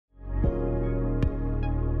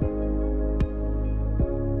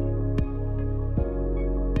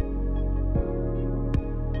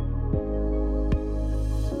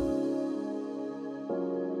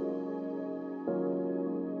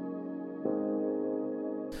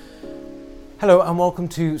Hello and welcome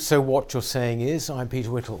to So What You're Saying Is. I'm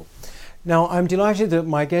Peter Whittle. Now, I'm delighted that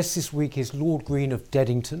my guest this week is Lord Green of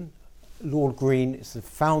Deddington. Lord Green is the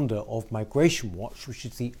founder of Migration Watch, which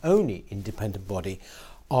is the only independent body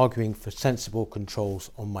arguing for sensible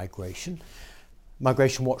controls on migration.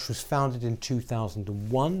 Migration Watch was founded in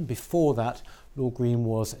 2001. Before that, Lord Green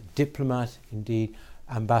was diplomat, indeed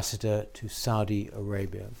ambassador to Saudi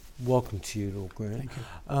Arabia. Welcome to you, Lord Green. Thank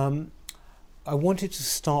you. I wanted to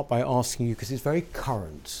start by asking you, because it's very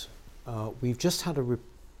current, we've just had a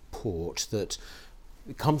report that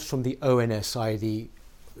comes from the ONSI,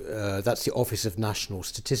 that's the Office of National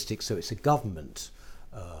Statistics, so it's a government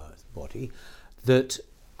body, that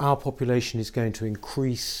our population is going to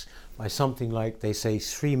increase by something like, they say,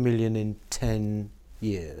 3 million in 10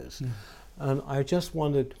 years. And I just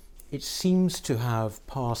wondered, it seems to have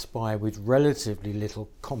passed by with relatively little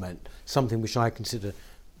comment, something which I consider,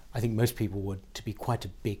 I think most people would, to be quite a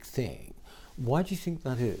big thing. Why do you think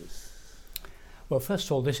that is? Well, first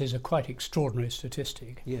of all, this is a quite extraordinary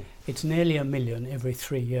statistic. Yeah. It's nearly 1 million every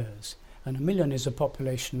 3 years, and 1 million is the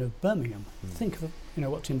population of Birmingham. Think of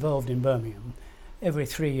what's involved in Birmingham. Every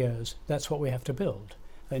 3 years, that's what we have to build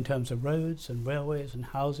in terms of roads and railways and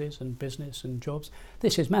houses and business and jobs.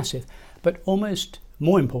 This is massive, but almost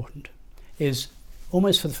more important is,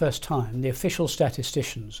 almost for the first time, the official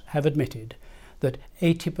statisticians have admitted that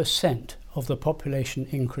 80% of the population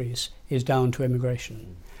increase is down to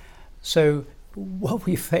immigration. So what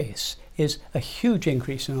we face is a huge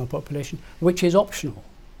increase in our population, which is optional.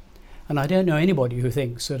 And I don't know anybody who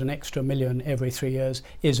thinks that an extra 1 million every 3 years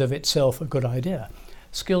is of itself a good idea.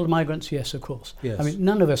 Skilled migrants, yes, of course. Yes. I mean,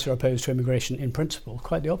 none of us are opposed to immigration in principle,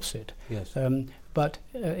 quite the opposite. Yes. But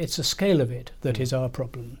it's the scale of it that is our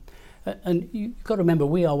problem. And you've got to remember,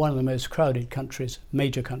 we are one of the most crowded countries,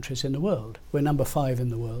 major countries in the world. We're number 5 in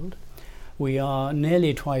the world. We are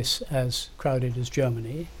nearly twice as crowded as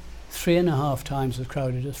Germany, 3.5 times as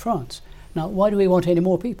crowded as France. Now, why do we want any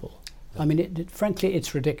more people? I mean, frankly,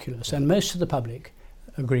 it's ridiculous, and most of the public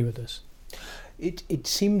agree with us. It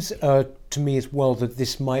seems to me as well that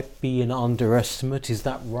this might be an underestimate. Is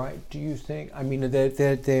that right, do you think? I mean,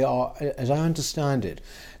 they are, as I understand it,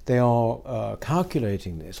 they are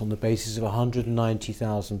calculating this on the basis of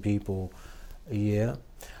 190,000 people a year.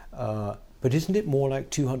 But isn't it more like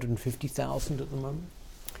 250,000 at the moment?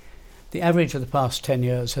 The average of the past 10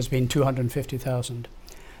 years has been 250,000.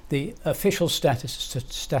 The official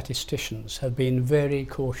statisticians have been very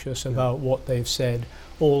cautious about what they've said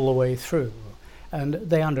all the way through. And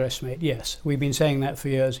they underestimate, yes. We've been saying that for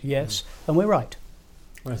years, yes, and we're right.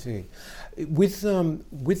 I see. With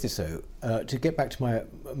this though, to get back to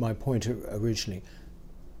my point originally,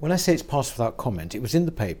 when I say it's passed without comment, it was in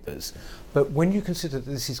the papers, but when you consider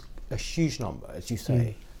that this is a huge number, as you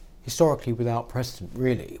say, historically without precedent,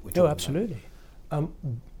 really. Oh, absolutely.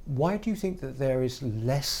 Why do you think that there is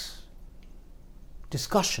less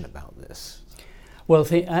discussion about this? Well,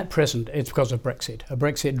 at present, it's because of Brexit.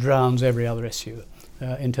 Brexit drowns every other issue.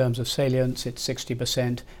 In terms of salience, it's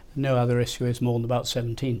 60%. No other issue is more than about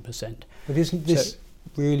 17%. But isn't this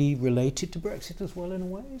really related to Brexit as well, in a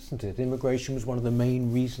way, isn't it? Immigration was one of the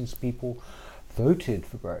main reasons people voted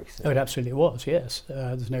for Brexit. Oh, it absolutely was, yes.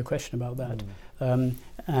 There's no question about that.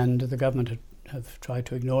 And the government have tried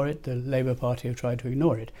to ignore it. The Labour Party have tried to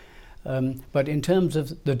ignore it. But in terms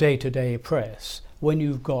of the day-to-day press, when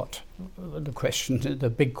you've got the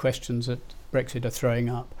big questions that Brexit are throwing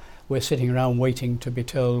up, we're sitting around waiting to be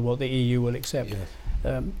told what the EU will accept.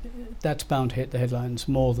 Yes. That's bound to hit the headlines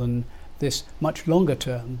more than this much longer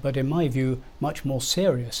term, but in my view, much more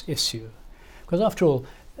serious issue. Because after all,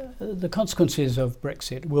 the consequences of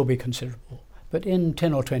Brexit will be considerable. But in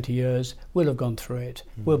 10 or 20 years, we'll have gone through it.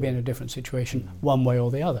 We'll be in a different situation, one way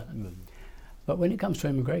or the other. But when it comes to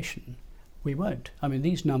immigration, we won't. I mean,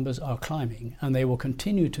 these numbers are climbing, and they will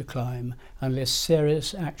continue to climb unless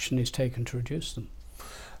serious action is taken to reduce them.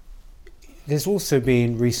 There's also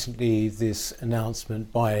been recently this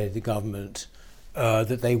announcement by the government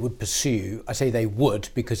that they would pursue. I say they would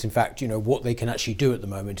because, in fact, what they can actually do at the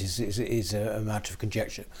moment is a matter of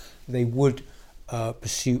conjecture. They would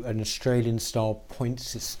pursue an Australian-style point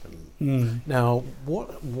system. Now,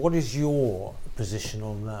 what is your position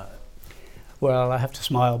on that? Well, I have to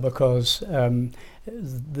smile because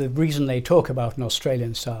the reason they talk about an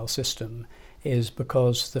Australian-style system is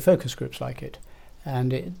because the focus groups like it.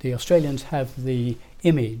 And the Australians have the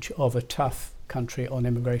image of a tough country on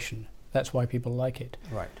immigration. That's why people like it.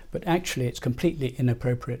 Right. But actually it's completely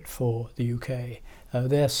inappropriate for the UK.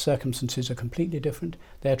 Their circumstances are completely different.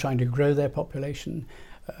 They're trying to grow their population.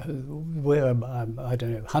 We're, I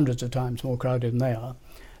don't know, hundreds of times more crowded than they are.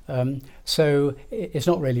 So it's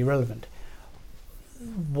not really relevant.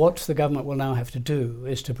 what the government will now have to do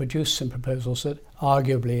is to produce some proposals that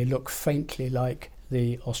arguably look faintly like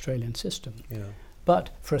the Australian system. Yeah. But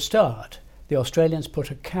for a start, the Australians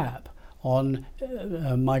put a cap on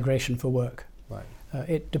migration for work. Right.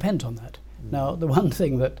 It depends on that. Now, the one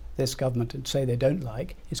thing that this government would say they don't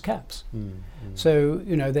like is caps. So,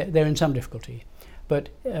 they're in some difficulty. But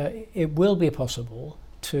it will be possible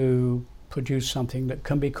to produce something that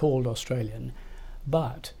can be called Australian,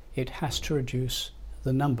 but it has to reduce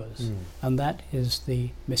the numbers. And that is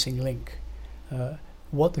the missing link.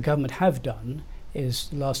 What the government have done is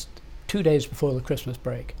the last 2 days before the Christmas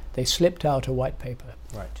break, they slipped out a white paper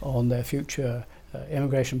on their future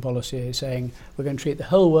immigration policy, saying we're going to treat the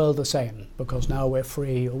whole world the same because now we're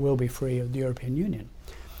free or will be free of the European Union.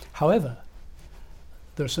 However,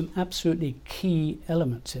 there are some absolutely key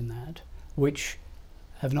elements in that which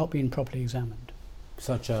have not been properly examined.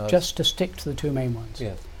 Such as? Just to stick to the two main ones.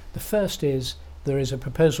 Yes. The first is there is a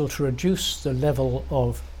proposal to reduce the level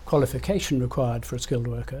of qualification required for a skilled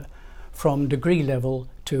worker from degree level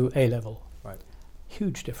to A level. Right.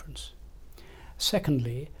 Huge difference.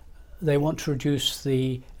 Secondly, they want to reduce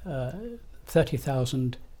the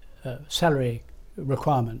 30,000 salary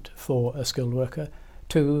requirement for a skilled worker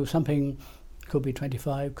to something, could be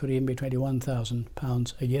 25, could even be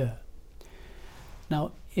 £21,000 a year.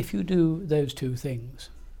 Now, if you do those two things,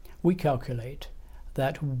 we calculate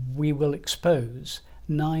that we will expose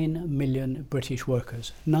 9 million British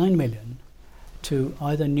workers, 9 million, to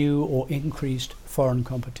either new or increased foreign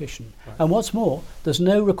competition. Right. And what's more, there's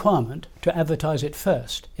no requirement to advertise it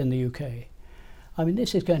first in the UK. I mean,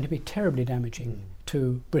 this is going to be terribly damaging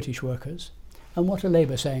to British workers. And what are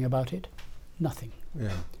Labour saying about it? Nothing.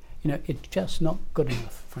 Yeah. It's just not good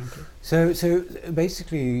enough, frankly. So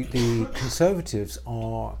basically, the Conservatives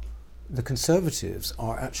are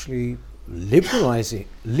actually liberalising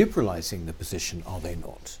the position, are they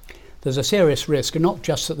not? There's a serious risk, and not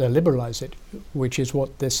just that they'll liberalise it, which is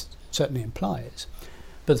what this certainly implies,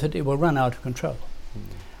 but that it will run out of control.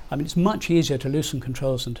 I mean, it's much easier to loosen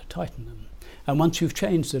controls than to tighten them. And once you've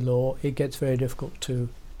changed the law, it gets very difficult to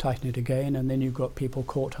tighten it again, and then you've got people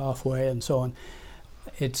caught halfway and so on.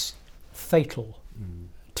 It's fatal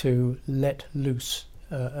to let loose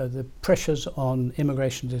the pressures on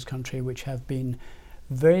immigration to this country, which have been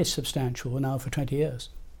very substantial now for 20 years.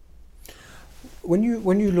 When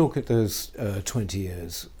you look at those 20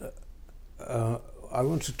 years, I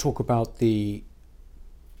want to talk about the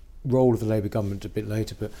role of the Labour government a bit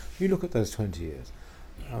later, but you look at those 20 years,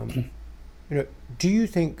 do you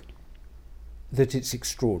think that it's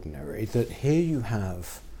extraordinary that here you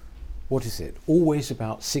have, always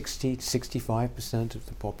about 60 to 65% of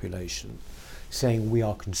the population saying we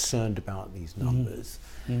are concerned about these numbers,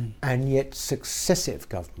 and yet successive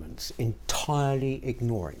governments entirely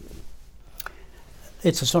ignoring them?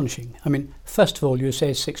 It's astonishing. I mean, first of all, you say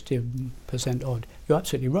 60% odd. You're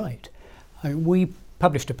absolutely right. I mean, we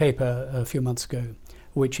published a paper a few months ago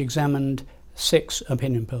which examined 6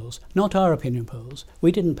 opinion polls. Not our opinion polls.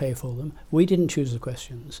 We didn't pay for them. We didn't choose the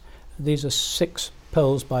questions. These are 6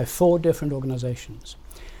 polls by 4 different organisations.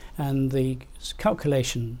 And the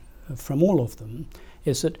calculation from all of them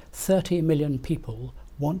is that 30 million people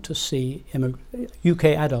want to see, UK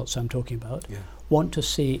adults I'm talking about, want to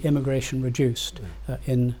see immigration reduced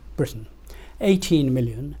in Britain. 18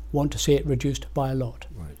 million want to see it reduced by a lot.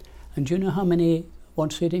 Right. And do you know how many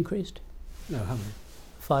want to see it increased? No, how many?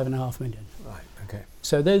 5.5 million. Right, okay.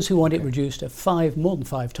 So those who want it reduced are more than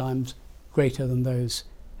 5 times greater than those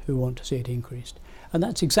who want to see it increased. And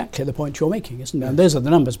that's exactly the point you're making, isn't it? Yes. And those are the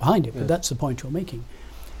numbers behind it, but Yes. that's the point you're making.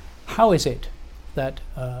 How is it that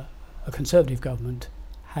a Conservative government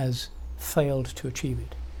has failed to achieve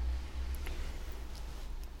it?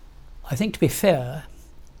 I think, to be fair,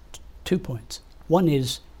 2 points. One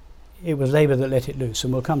is it was Labour that let it loose,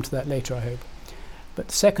 and we'll come to that later, I hope. But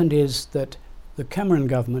the second is that the Cameron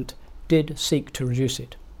government did seek to reduce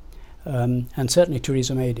it. And certainly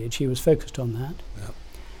Theresa May did. She was focused on that. Yep.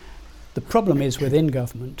 The problem is within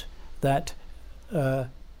government that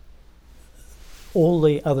all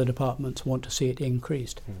the other departments want to see it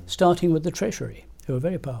increased, starting with the Treasury, who are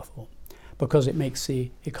very powerful, because it makes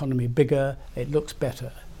the economy bigger, it looks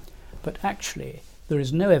better. But actually, there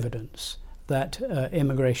is no evidence that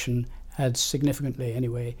immigration adds significantly,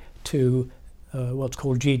 anyway, to what's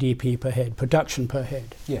called GDP per head, production per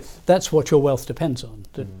head. Yes. That's what your wealth depends on.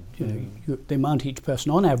 That the amount each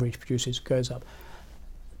person on average produces goes up.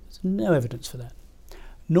 There's no evidence for that.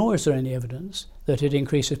 Nor is there any evidence that it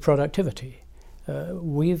increases productivity.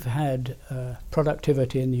 We've had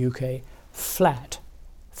productivity in the UK flat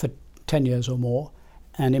for 10 years or more,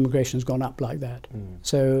 and immigration has gone up like that.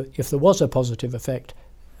 So if there was a positive effect,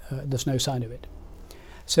 there's no sign of it.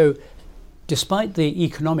 So despite the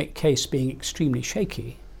economic case being extremely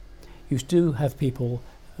shaky, you do have people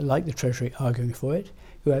like the Treasury arguing for it.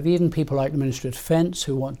 You have even people like the Ministry of Defence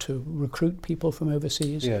who want to recruit people from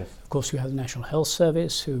overseas. Yes. Of course, you have the National Health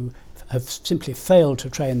Service who have simply failed to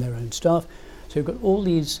train their own staff. So you've got all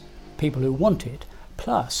these people who want it,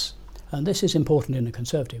 plus, and this is important in a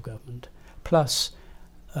Conservative government, plus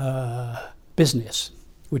business,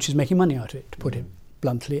 which is making money out of it, to put it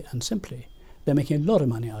bluntly and simply. They're making a lot of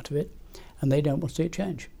money out of it, and they don't want to see it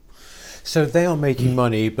change. So they are making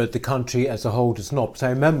money, but the country as a whole does not. So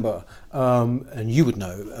I remember, and you would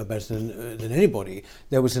know better than anybody,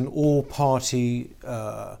 there was an all-party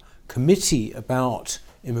committee about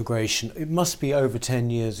immigration. It must be over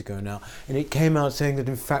 10 years ago now. And it came out saying that,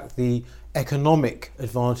 in fact, the economic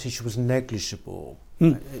advantage was negligible.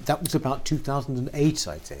 That was about 2008,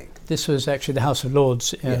 I think. This was actually the House of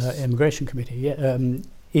Lords Yes. Immigration Committee,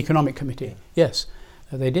 Economic Committee. Yeah. Yes,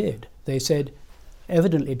 they did. They said,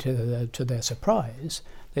 evidently to their surprise,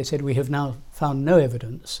 they said, we have now found no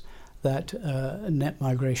evidence that net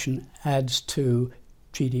migration adds to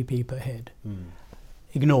GDP per head.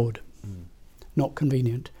 Ignored. Not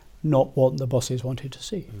convenient. Not what the bosses wanted to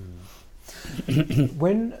see.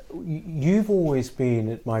 When you've always been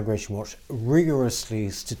at Migration Watch rigorously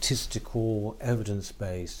statistical,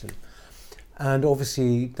 evidence-based, and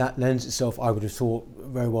obviously that lends itself, I would have thought,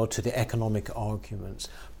 very well to the economic arguments,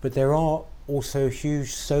 but there are also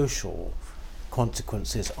huge social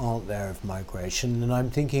consequences, aren't there, of migration? And I'm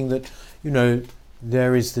thinking that,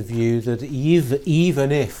 there is the view that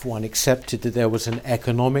even if one accepted that there was an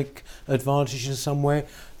economic advantage in some way,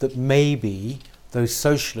 that maybe those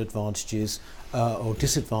social advantages or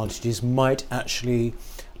disadvantages might actually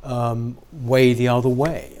weigh the other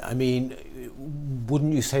way. I mean,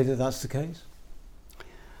 wouldn't you say that that's the case?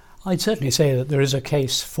 I'd certainly say that there is a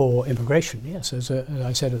case for immigration, yes, as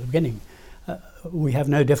I said at the beginning. We have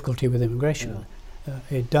no difficulty with immigration. Yeah.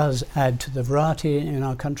 It does add to the variety in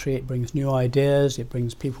our country. It brings new ideas. It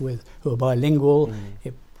brings people who are bilingual.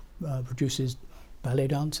 It produces ballet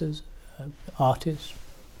dancers, artists,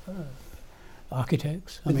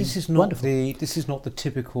 architects. But this is not the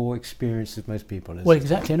typical experience of most people, is Well, it?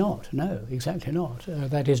 exactly not. No, exactly not.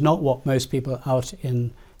 That is not what most people out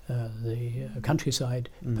in the countryside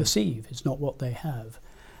perceive. It's not what they have.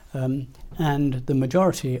 And the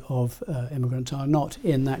majority of immigrants are not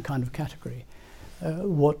in that kind of category.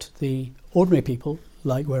 What the ordinary people,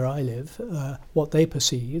 like where I live, what they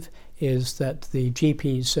perceive is that the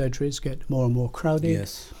GP's surgeries get more and more crowded,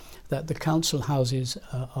 Yes. that the council houses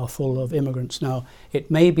are full of immigrants. Now,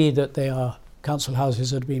 it may be that they are council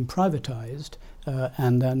houses that have been privatised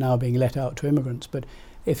and they're now being let out to immigrants, but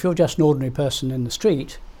if you're just an ordinary person in the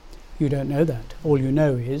street, you don't know that. All you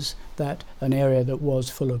know is that an area that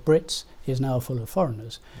was full of Brits is now full of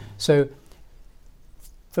foreigners. So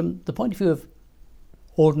from the point of view of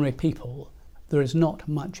ordinary people, there is not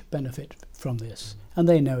much benefit from this. And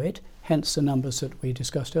they know it, hence the numbers that we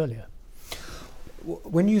discussed earlier.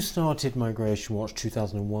 When you started Migration Watch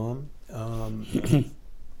 2001,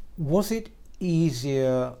 was it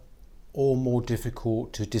easier or more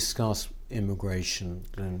difficult to discuss immigration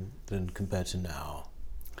than compared to now?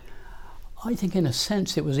 I think in a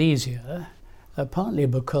sense it was easier, partly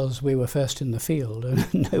because we were first in the field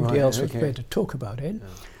and nobody else was prepared to talk about it.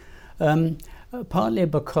 Yeah. Partly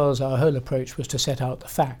because our whole approach was to set out the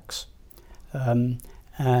facts.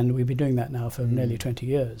 And we've been doing that now for nearly 20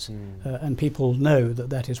 years. And people know that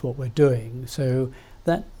that is what we're doing. So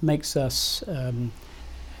that makes us,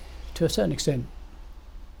 to a certain extent,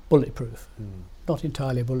 bulletproof. Not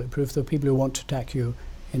entirely bulletproof. There are people who want to attack you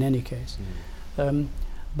in any case.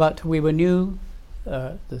 But we were new.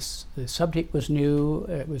 The subject was new.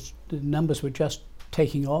 The numbers were just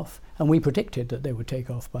taking off. And we predicted that they would take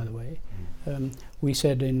off, by the way. We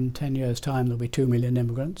said in 10 years' time there'll be 2 million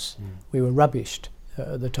immigrants. We were rubbished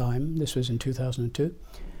at the time. This was in 2002.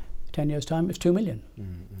 10 years' time, it's 2 million.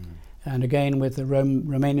 And again with the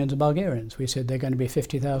Romanians and Bulgarians, we said they're going to be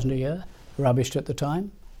 50,000 a year. Rubbished at the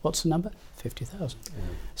time. What's the number? 50,000.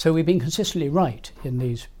 So we've been consistently right in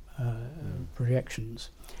these projections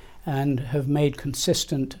and have made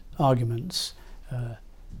consistent arguments,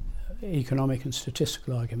 economic and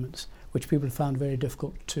statistical arguments, which people have found very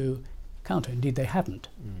difficult to counter. Indeed, they haven't.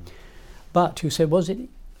 But you said, was it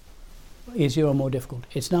easier or more difficult?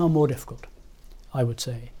 It's now more difficult, I would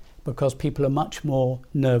say, because people are much more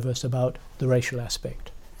nervous about the racial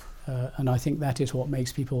aspect. And I think that is what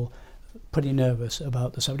makes people pretty nervous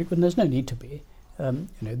about the subject, but there's no need to be.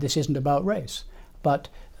 This isn't about race. But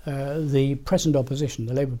the present opposition,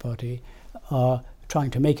 the Labour Party, are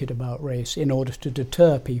trying to make it about race in order to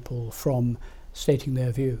deter people from stating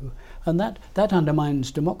their view. And that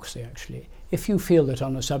undermines democracy, actually. If you feel that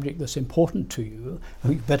on a subject that's important to you,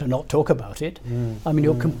 you better not talk about it. I mean,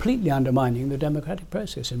 you're completely undermining the democratic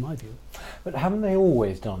process, in my view. But haven't they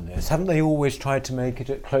always done this? Haven't they always tried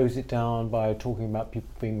to close it down by talking about people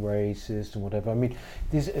being racist and whatever? I mean,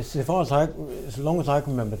 as long as I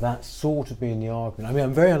can remember, that's sort of been the argument. I mean,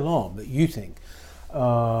 I'm very alarmed that you think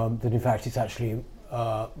that in fact it's actually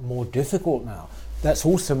more difficult now. That's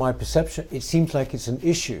also my perception. It seems like it's an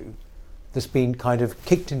issue that's been kind of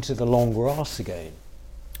kicked into the long grass again.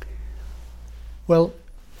 Well,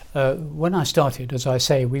 when I started, as I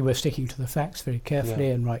say, we were sticking to the facts very carefully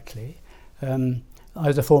and rightly. I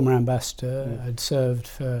was a former ambassador. I'd served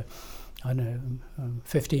for,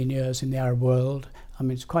 15 years in the Arab world. I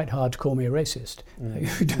mean, it's quite hard to call me a racist.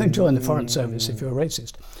 You don't join the Foreign Service if you're a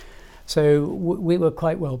racist. So we were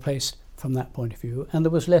quite well placed from that point of view, and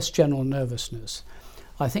there was less general nervousness.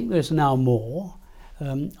 I think there's now more.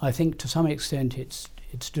 I think to some extent it's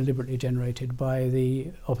deliberately generated by the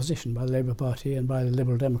opposition, by the Labour Party and by the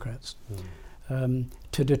Liberal Democrats,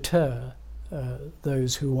 to deter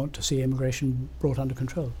those who want to see immigration brought under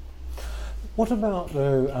control. What about,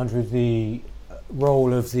 though, Andrew, the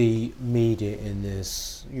role of the media in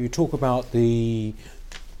this? You talk about the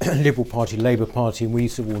Liberal Party, Labour Party, and we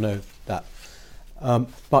sort of all know that.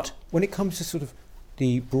 But when it comes to sort of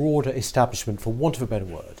the broader establishment, for want of a better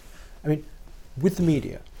word, I mean, with the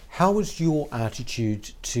media, how has your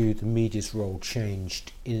attitude to the media's role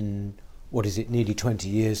changed in, what is it, nearly 20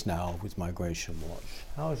 years now with Migration Watch?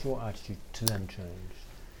 How has your attitude to them changed?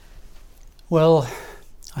 Well,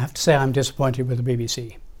 I have to say I'm disappointed with the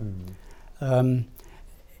BBC. In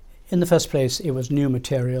the first place, it was new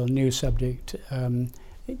material, new subject.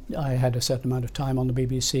 I had a certain amount of time on the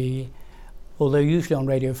BBC, although usually on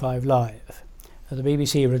Radio 5 Live. The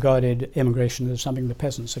BBC regarded immigration as something the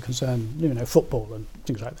peasants are concerned, football and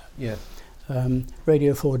things like that. Yeah.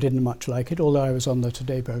 Radio 4 didn't much like it, although I was on the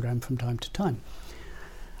Today programme from time to time.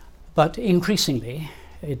 But increasingly,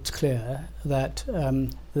 it's clear that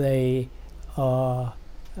they are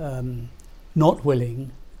not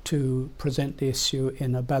willing to present the issue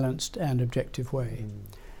in a balanced and objective way.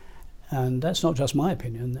 And that's not just my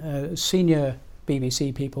opinion. Senior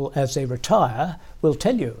BBC people, as they retire, will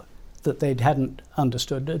tell you that they hadn't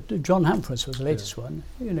understood. John Humphreys was the latest one.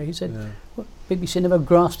 He said, well, BBC never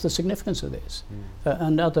grasped the significance of this.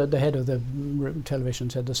 And the head of the television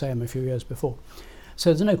said the same a few years before. So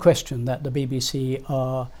there's no question that the BBC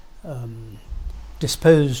are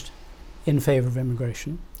disposed in favour of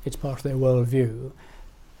immigration. It's part of their worldview.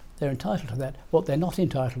 They're entitled to that. What they're not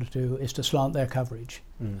entitled to do is to slant their coverage.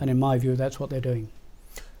 And in my view, that's what they're doing.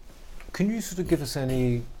 Can you sort of give us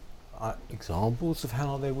any examples of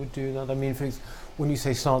how they would do that? I mean, when you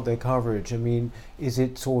say slant their coverage, I mean, is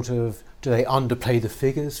it sort of, do they underplay the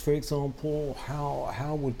figures, for example?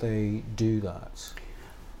 How would they do that?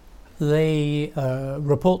 They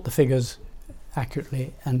report the figures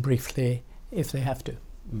accurately and briefly if they have to.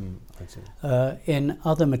 I see. In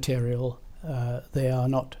other material, they are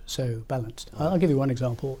not so balanced. I'll give you one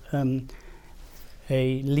example.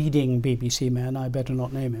 A leading BBC man, I better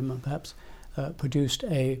not name him perhaps, produced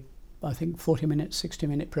I think 40-minute,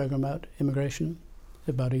 60-minute programme about immigration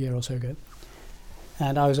about a year or so ago.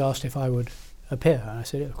 And I was asked if I would appear. And I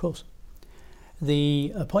said, of course.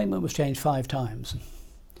 The appointment was changed 5 times.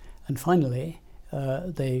 And finally,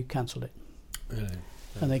 they cancelled it. Really?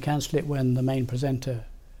 Yeah. And they cancelled it when the main presenter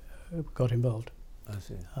got involved. I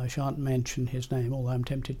see. I shan't mention his name, although I'm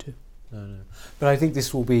tempted to. No. But I think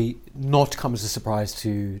this will not come as a surprise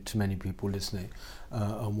to many people listening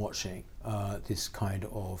and watching this kind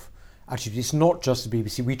of... Actually, it's not just the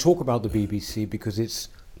BBC. We talk about the BBC because it's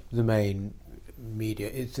the main media.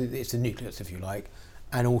 It's the nucleus, if you like,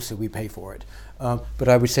 and also we pay for it. But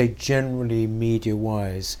I would say generally,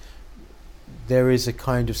 media-wise, there is a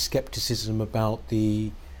kind of scepticism about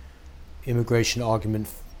the immigration argument.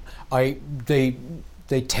 They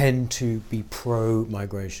tend to be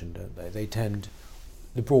pro-migration, don't they? They tend,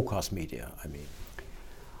 the broadcast media, I mean.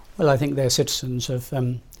 Well, I think they're citizens of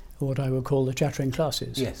what I would call the chattering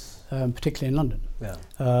classes. Yes. Particularly in London.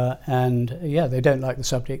 Yeah. And they don't like the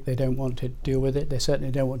subject, they don't want to deal with it, they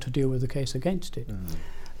certainly don't want to deal with the case against it.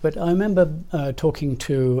 But I remember talking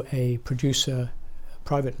to a producer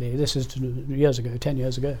privately, this is 10 years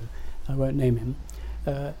ago, I won't name him,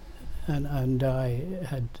 and I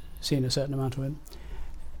had seen a certain amount of him.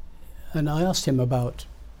 And I asked him about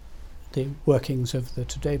the workings of the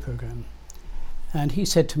Today programme. And he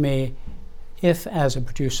said to me, if, as a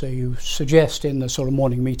producer, you suggest in the sort of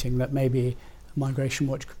morning meeting that maybe Migration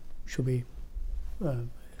Watch should be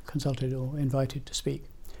consulted or invited to speak,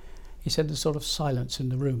 he said there's sort of silence in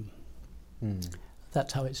the room.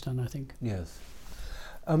 That's how it's done, I think. Yes.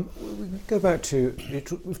 We go back to,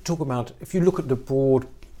 we talk about, if you look at the broad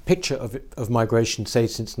picture of migration, say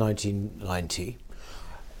since 1990,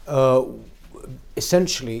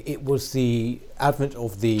 essentially it was the advent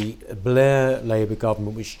of the Blair Labour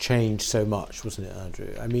government which changed so much, wasn't it,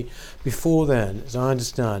 Andrew? I mean, before then, as I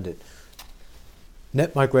understand it,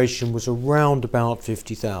 net migration was around about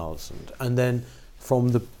 50,000, and then from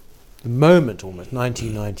the moment, almost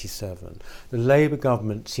 1997, the Labour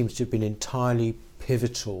government seems to have been entirely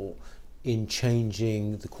pivotal in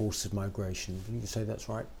changing the course of migration. Would you say that's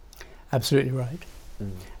right? Absolutely right.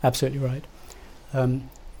 Absolutely right.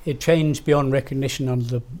 It changed beyond recognition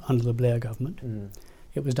under the Blair government.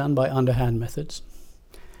 It was done by underhand methods,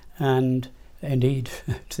 and indeed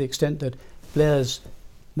to the extent that Blair's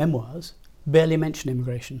memoirs barely mention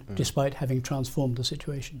immigration, despite having transformed the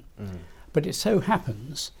situation. But it so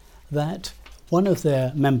happens that one of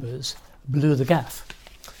their members blew the gaff.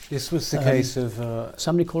 This was the case of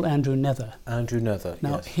somebody called Andrew Nether. Andrew Nether.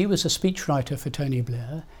 Now, yes. He was a speechwriter for Tony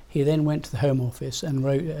Blair. He then went to the Home Office and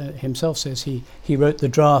wrote, himself says he wrote the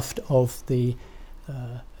draft of the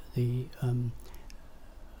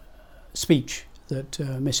speech that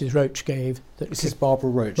Mrs. Roach gave. This is Barbara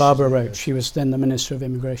Roach. Barbara Roach. She was then the Minister of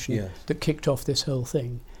Immigration. Yes. That kicked off this whole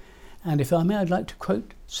thing. And if I may, I'd like to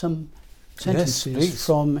quote some sentences yes,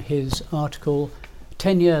 from his article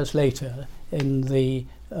 10 years later in the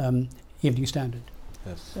Evening Standard.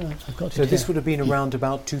 Yes. I've got so it this here. would have been around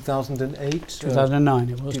about 2008? 2009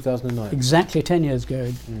 it was. 2009. Exactly 10 years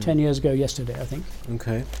ago. 10 years ago yesterday, I think.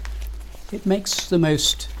 Okay. It makes the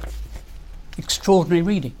most extraordinary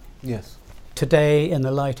reading. Yes. Today, in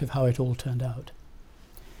the light of how it all turned out.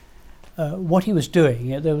 What he was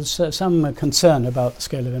doing, there was some concern about the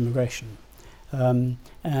scale of immigration.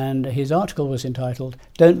 And his article was entitled,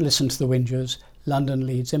 "Don't Listen to the Whingers, London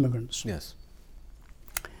Leads Immigrants." Yes.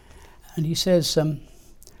 And he says,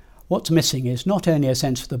 what's missing is not only a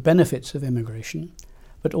sense of the benefits of immigration,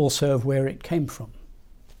 but also of where it came from.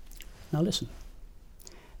 Now listen.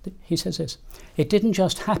 He says this, "It didn't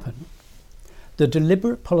just happen. The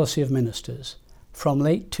deliberate policy of ministers from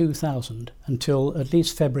late 2000 until at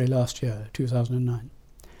least February last year, 2009,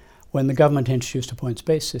 when the government introduced a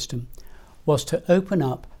points-based system, was to open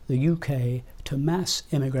up the UK to mass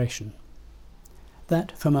immigration.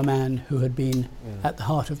 That from a man who had been at the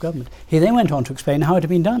heart of government." He then went on to explain how it had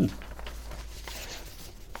been done.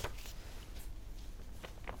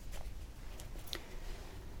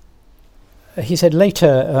 He said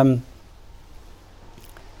later,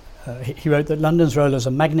 he wrote that London's role as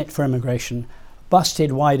a magnet for immigration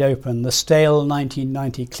busted wide open the stale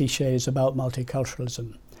 1990 cliches about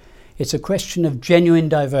multiculturalism. It's a question of genuine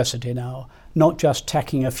diversity now, not just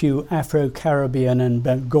tacking a few Afro-Caribbean and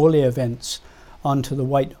Bengali events onto the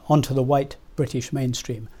white British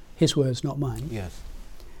mainstream. His words, not mine. Yes.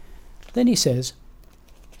 Then he says,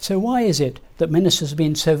 so why is it that ministers have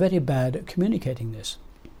been so very bad at communicating this?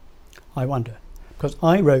 I wonder, because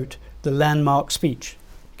I wrote the landmark speech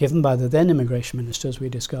given by the then immigration minister, as we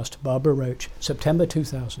discussed, Barbara Roach, September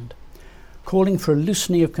 2000, calling for a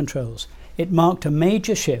loosening of controls. It marked a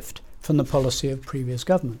major shift from the policy of previous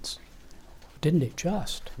governments. Didn't it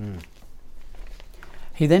just?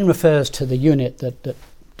 He then refers to the unit that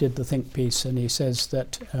did the think piece, and he says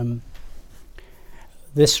that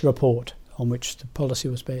this report, on which the policy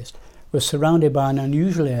was based, was surrounded by an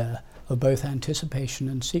unusual air of both anticipation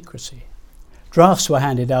and secrecy. Drafts were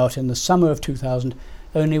handed out in the summer of 2000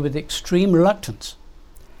 only with extreme reluctance.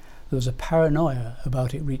 There was a paranoia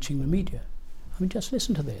about it reaching the media. I mean, just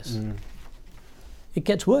listen to this. It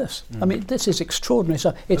gets worse. I mean, this is extraordinary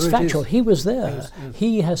stuff. It's factual. He was there.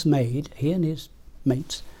 He and his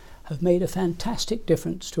mates have made a fantastic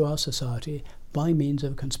difference to our society by means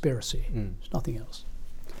of conspiracy. It's nothing else.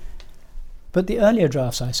 But the earlier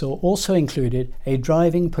drafts I saw also included a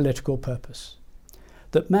driving political purpose,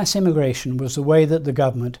 that mass immigration was the way that the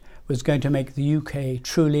government was going to make the UK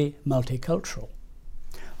truly multicultural.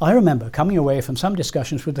 I remember coming away from some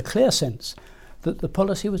discussions with the clear sense that the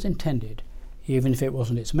policy was intended, even if it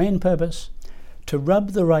wasn't its main purpose, to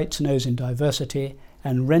rub the right's nose in diversity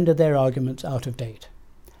and render their arguments out of date.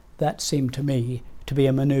 That seemed to me to be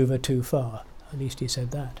a manoeuvre too far. At least he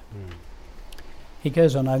said that. He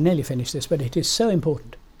goes on, I've nearly finished this, but it is so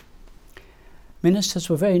important. Ministers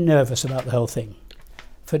were very nervous about the whole thing,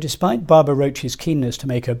 for despite Barbara Roach's keenness to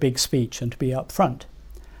make her big speech and to be up front,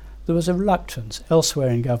 there was a reluctance elsewhere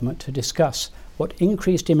in government to discuss what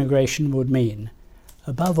increased immigration would mean,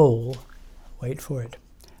 above all, wait for it,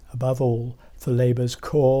 above all, for Labour's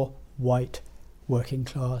core white working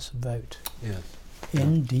class vote. Yes.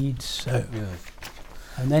 Indeed so. Yes.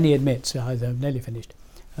 And then he admits, I'm nearly finished,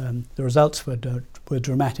 the results were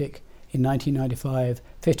dramatic. In 1995,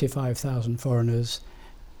 55,000 foreigners,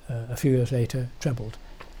 a few years later, trebled.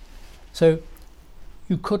 So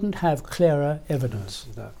you couldn't have clearer evidence.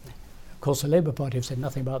 Yes, exactly. Of course, the Labour Party have said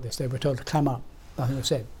nothing about this. They were told to clam up. Nothing was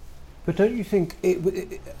said. But don't you think,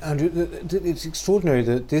 Andrew, it's extraordinary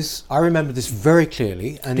that this, I remember this very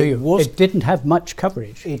clearly, and it didn't have much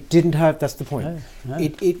coverage. It didn't have, that's the point. No.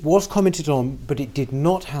 It was commented on, but it did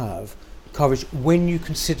not have coverage when you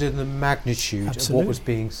consider the magnitude Absolutely. of what was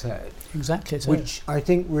being said. Exactly so. Which I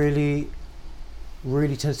think really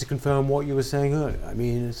tends to confirm what you were saying earlier. I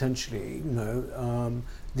mean, essentially,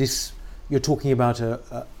 this, you're talking about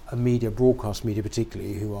a media, broadcast media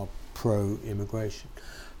particularly, who are pro-immigration.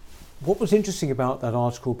 What was interesting about that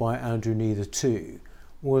article by Andrew Neither too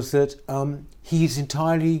was that he's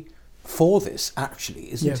entirely for this,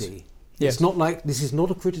 actually, isn't he? Yes. It's not like, this is not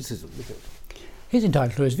a criticism, is it? He's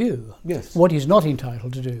entitled to his view. Yes. What he's not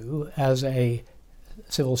entitled to do as a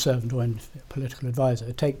civil servant or a political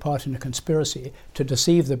advisor, take part in a conspiracy to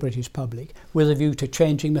deceive the British public with a view to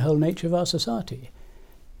changing the whole nature of our society.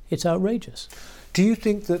 It's outrageous. Do you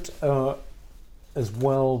think that, as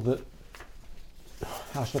well, that,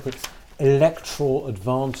 how should I put it, electoral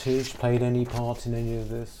advantage played any part in any of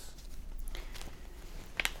this?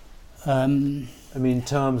 I mean, in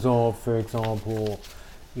terms of, for example,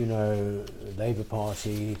 the Labour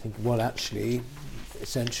Party think, well, actually,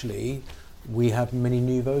 essentially, we have many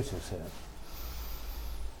new voters here.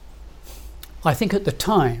 I think at the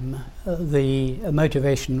time, the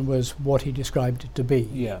motivation was what he described it to be.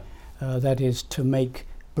 Yeah. That is, to make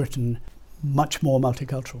Britain much more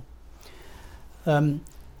multicultural.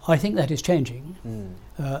 I think that is changing,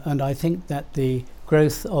 and I think that the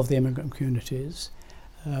growth of the immigrant communities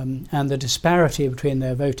and the disparity between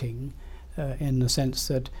their voting, in the sense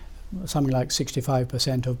that something like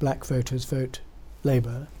 65% of black voters vote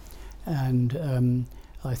Labour, and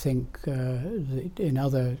I think in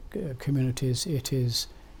other communities it is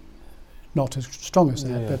not as strong as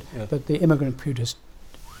that, but the immigrant voters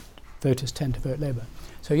tend to vote Labour.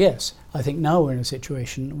 So yes, I think now we're in a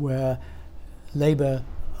situation where Labour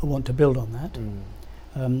want to build on that.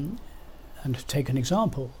 And to take an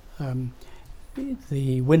example,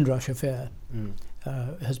 the Windrush affair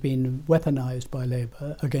has been weaponised by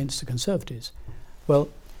Labour against the Conservatives. Well,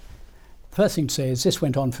 first thing to say is this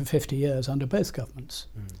went on for 50 years under both governments.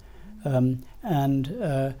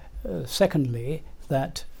 Secondly,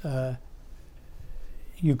 that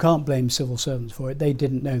you can't blame civil servants for it. They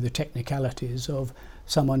didn't know the technicalities of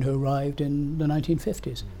someone who arrived in the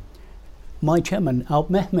 1950s. My chairman, Alp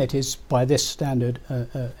Mehmet, is by this standard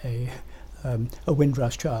a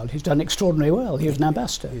Windrush child. He's done extraordinarily well. He was an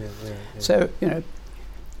ambassador. So,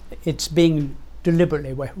 it's being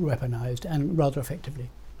deliberately weaponised and rather effectively.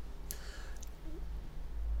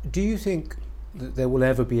 Do you think that there will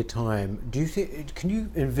ever be a time, can you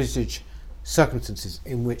envisage circumstances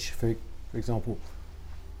in which, for example,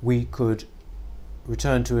 we could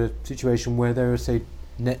return to a situation where there are, say,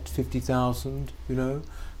 net 50,000,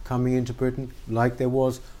 coming into Britain, like there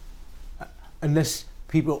was, unless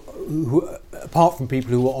people who, apart from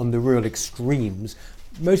people who were on the real extremes,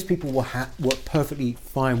 most people were perfectly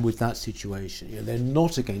fine with that situation. They're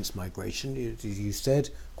not against migration, as you said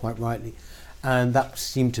quite rightly, and that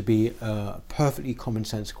seemed to be a perfectly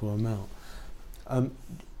commonsensical amount.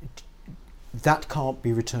 That can't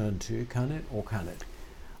be returned to, can it, or can it?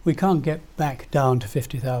 We can't get back down to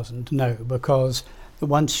 50,000, no, because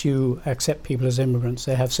once you accept people as immigrants,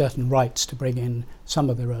 they have certain rights to bring in some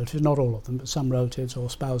of their relatives, not all of them, but some relatives or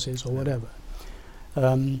spouses or whatever.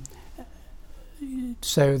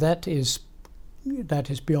 So that is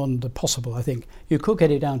beyond the possible, I think. You could get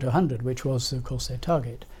it down to 100, which was, of course, their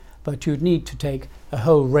target, but you'd need to take a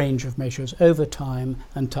whole range of measures over time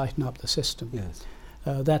and tighten up the system. Yes.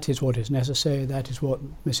 That is what is necessary. That is what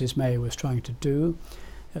Mrs. May was trying to do.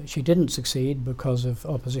 She didn't succeed because of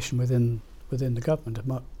opposition within the government,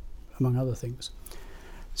 among other things.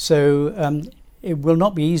 So it will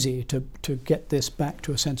not be easy to get this back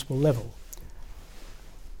to a sensible level.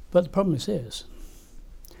 But the problem is this.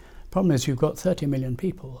 The problem is you've got 30 million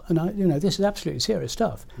people, and this is absolutely serious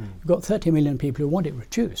stuff. You've got 30 million people who want it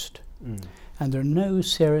reduced, and there are no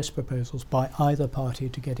serious proposals by either party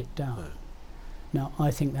to get it down. Now, I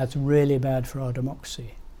think that's really bad for our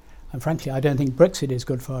democracy. And frankly, I don't think Brexit is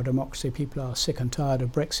good for our democracy. People are sick and tired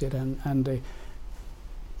of Brexit and the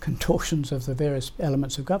contortions of the various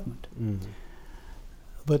elements of government.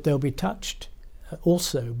 but they'll be touched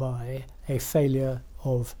also by a failure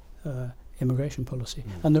of immigration policy.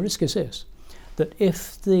 And the risk is this, that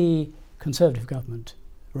if the Conservative government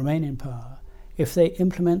remain in power, if they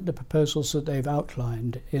implement the proposals that they've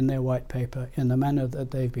outlined in their white paper in the manner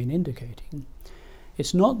that they've been indicating,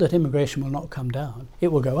 it's not that immigration will not come down,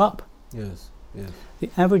 it will go up. Yes, yes. The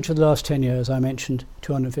average of the last 10 years, I mentioned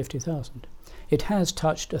 250,000. It has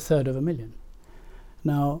touched 1/3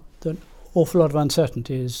 Now, the awful lot of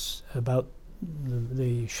uncertainties about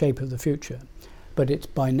the shape of the future, but it's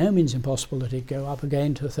by no means impossible that it go up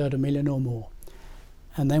again to 1/3 or more.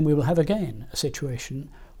 And then we will have again a situation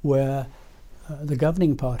where the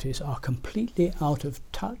governing parties are completely out of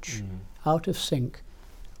touch, out of sync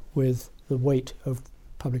with the weight of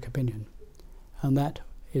public opinion. And that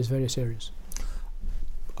is very serious.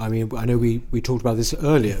 I mean, I know we talked about this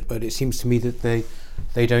earlier, but it seems to me that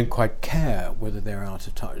they don't quite care whether they're out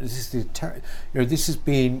of touch. This is this has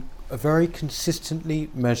been a very consistently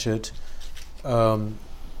measured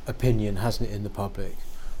opinion, hasn't it, in the public,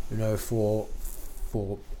 for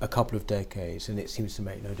a couple of decades, and it seems to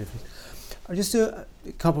make no difference. I just do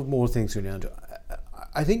a couple more things, really, Andrew.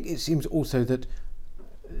 I think it seems also that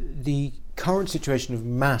the current situation of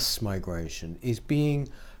mass migration is being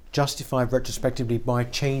justified retrospectively by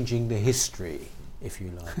changing the history, if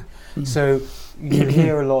you like. So you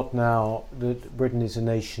hear a lot now that Britain is a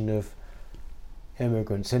nation of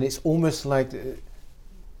immigrants, and it's almost like,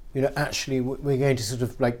 actually we're going to sort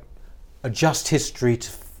of like adjust history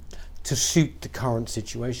to suit the current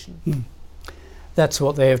situation. That's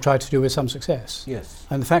what they have tried to do with some success. Yes.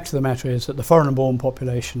 And the fact of the matter is that the foreign-born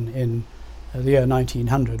population in the year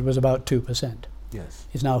 1900 was about 2%. Yes.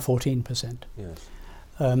 It's now 14%. Yes.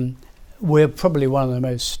 We're probably one of the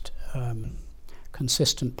most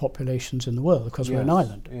consistent populations in the world because we're an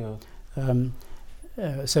island.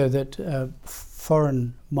 Yeah. So that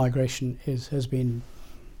foreign migration has been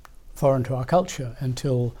foreign to our culture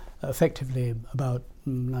until effectively about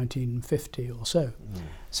 1950 or so.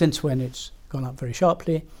 Since when it's gone up very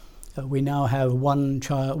sharply. We now have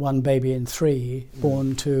one baby in 3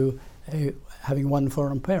 born to having one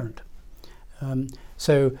foreign parent.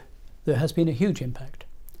 So there has been a huge impact,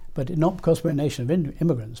 but not because we're a nation of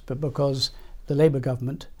immigrants, but because the Labour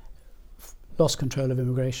government lost control of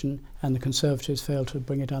immigration and the Conservatives failed to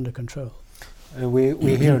bring it under control. We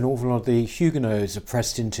hear an awful lot of the Huguenots are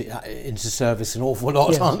pressed into service an awful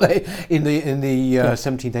lot, aren't they? In the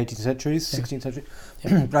 17th, 18th centuries, 16th century.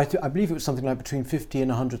 But I believe it was something like between 50 and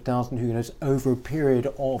 100,000 Huguenots over a period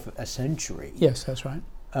of a century. Yes, that's right.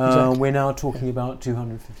 Exactly. We're now talking about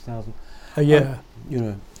 250,000 a year.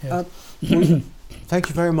 Well, thank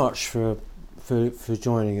you very much for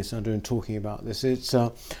joining us, Andrew, and talking about this. It's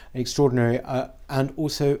extraordinary, and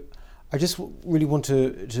also I just really want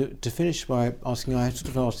to finish by asking, I sort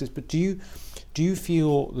of asked this, but do you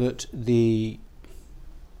feel that the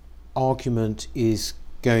argument is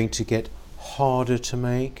going to get harder to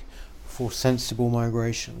make for sensible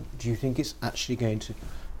migration? Do you think it's actually going to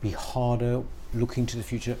be harder looking to the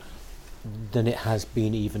future than it has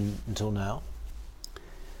been even until now?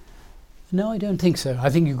 No, I don't think so. I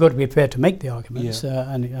think you've got to be prepared to make the arguments,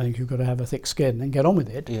 and I think you've got to have a thick skin and get on with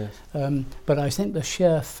it. Yes. But I think the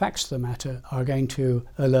sheer facts of the matter are going to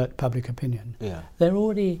alert public opinion. Yeah. They're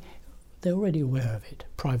already aware of it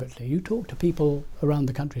privately. You talk to people around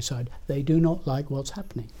the countryside, they do not like what's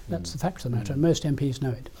happening. That's the fact of the matter, and most MPs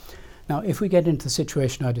know it. Now, if we get into the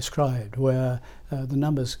situation I described, where the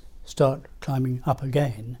numbers start climbing up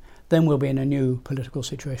again, then we'll be in a new political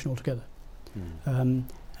situation altogether.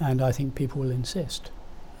 And I think people will insist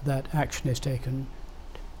that action is taken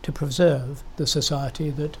to preserve the society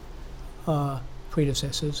that our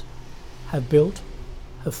predecessors have built,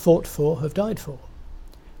 have fought for, have died for.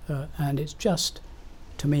 And it's just,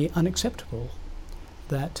 to me, unacceptable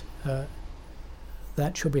that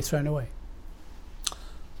that should be thrown away.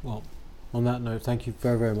 Well, on that note, thank you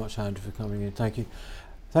very, very much, Andrew, for coming in. Thank you.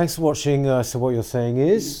 Thanks for watching So What You're Saying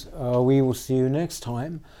Is. We will see you next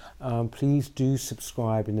time. Please do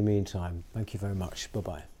subscribe in the meantime. Thank you very much.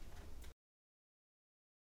 Bye-bye.